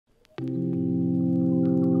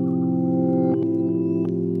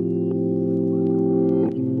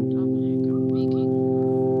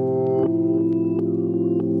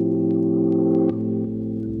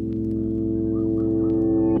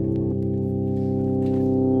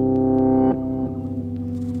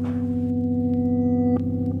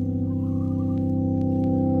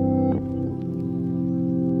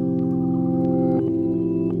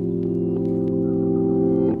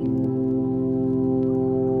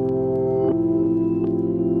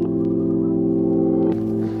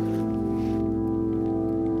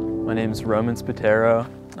name's Roman Spataro.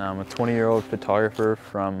 I'm a 20-year-old photographer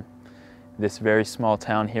from this very small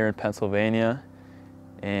town here in Pennsylvania,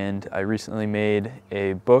 and I recently made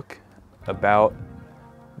a book about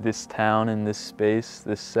this town and this space,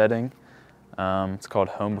 this setting. It's called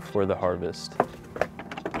Home Before the Harvest.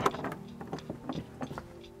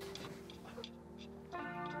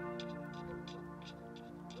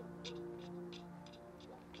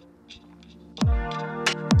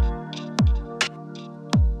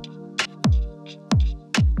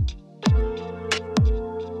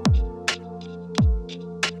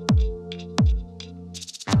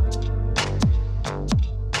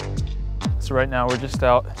 So right now we're just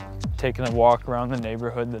out taking a walk around the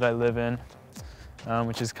neighborhood that I live in,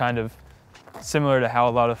 which is kind of similar to how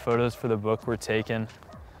a lot of photos for the book were taken.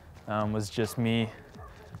 Was just me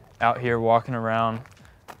out here walking around,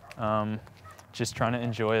 just trying to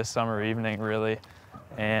enjoy a summer evening really,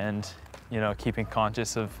 and keeping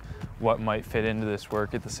conscious of what might fit into this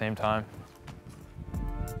work at the same time.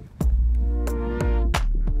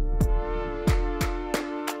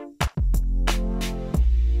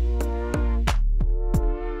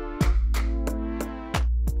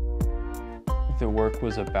 The work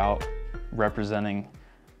was about representing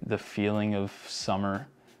the feeling of summer,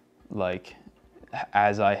 like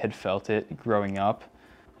as I had felt it growing up,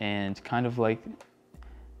 and kind of like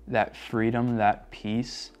that freedom, that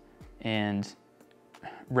peace, and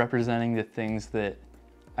representing the things that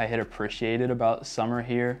I had appreciated about summer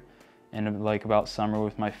here and like about summer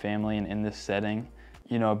with my family and in this setting.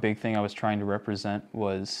 A big thing I was trying to represent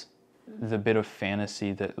was the bit of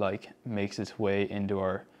fantasy that like makes its way into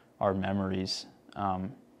our memories,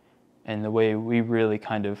 and the way we really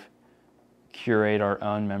kind of curate our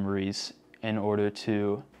own memories in order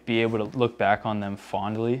to be able to look back on them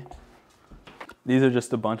fondly. These are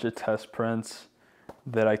just a bunch of test prints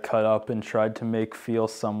that I cut up and tried to make feel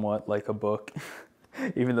somewhat like a book,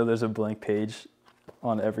 even though there's a blank page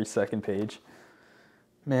on every second page.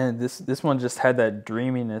 Man, this one just had that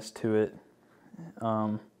dreaminess to it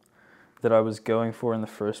that I was going for in the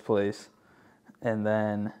first place. And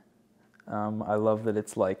then I love that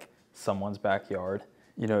it's like someone's backyard.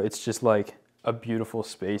 It's just like a beautiful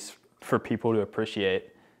space for people to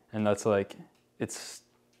appreciate. And that's like, it's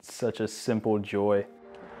such a simple joy.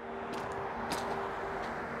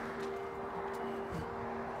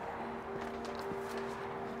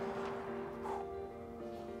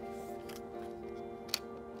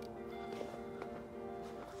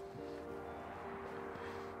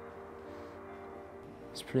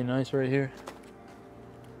 It's pretty nice right here.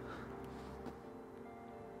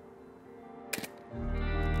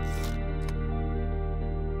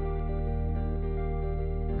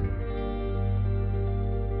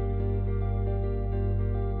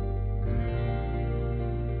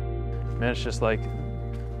 Man, it's just like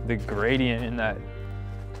the gradient in that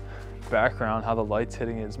background, how the light's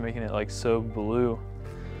hitting it is making it like so blue.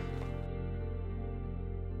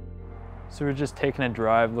 So we're just taking a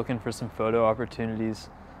drive looking for some photo opportunities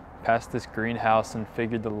past this greenhouse and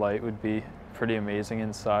figured the light would be pretty amazing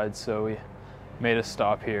inside, so we made a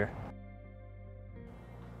stop here.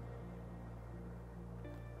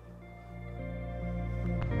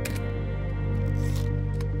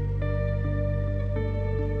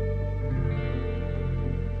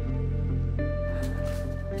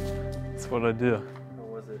 That's what I do. How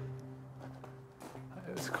was it?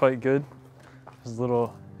 It was quite good. There's a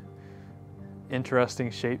little interesting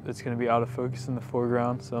shape that's going to be out of focus in the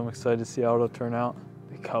foreground, so I'm excited to see how it'll turn out.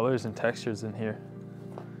 The colors and textures in here,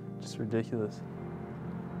 just ridiculous.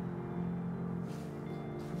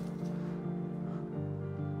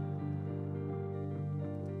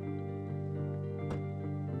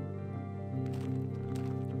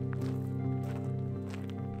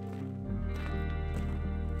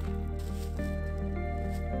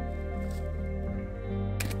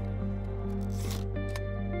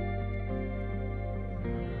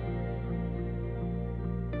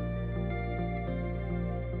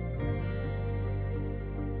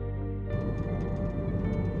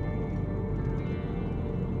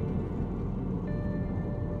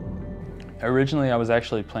 Originally, I was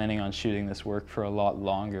actually planning on shooting this work for a lot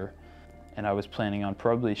longer, and I was planning on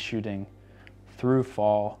probably shooting through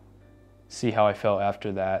fall, see how I felt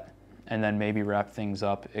after that, and then maybe wrap things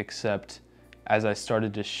up, except as I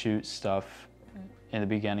started to shoot stuff in the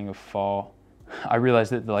beginning of fall, I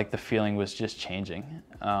realized that like the feeling was just changing.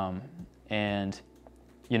 And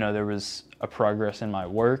there was a progress in my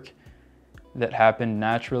work that happened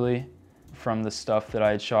naturally from the stuff that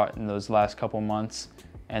I had shot in those last couple months.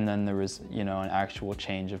 And then there was, an actual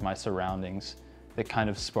change of my surroundings that kind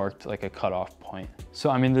of sparked like a cutoff point. So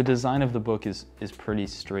I mean, the design of the book is pretty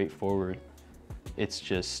straightforward. It's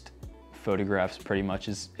just photographs pretty much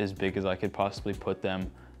as big as I could possibly put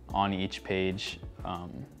them on each page.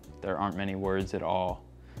 There aren't many words at all.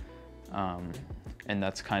 And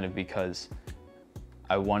that's kind of because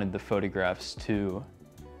I wanted the photographs to,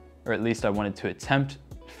 or at least I wanted to attempt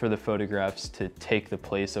for the photographs to take the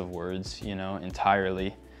place of words, you know,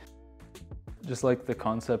 entirely. Just like the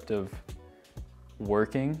concept of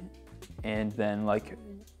working and then like,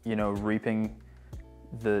 you know, reaping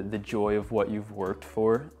the joy of what you've worked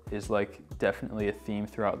for is like definitely a theme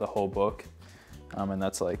throughout the whole book. And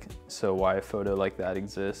that's like, so why a photo like that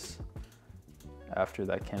exists after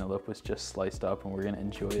that cantaloupe was just sliced up and we're gonna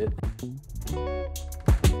enjoy it.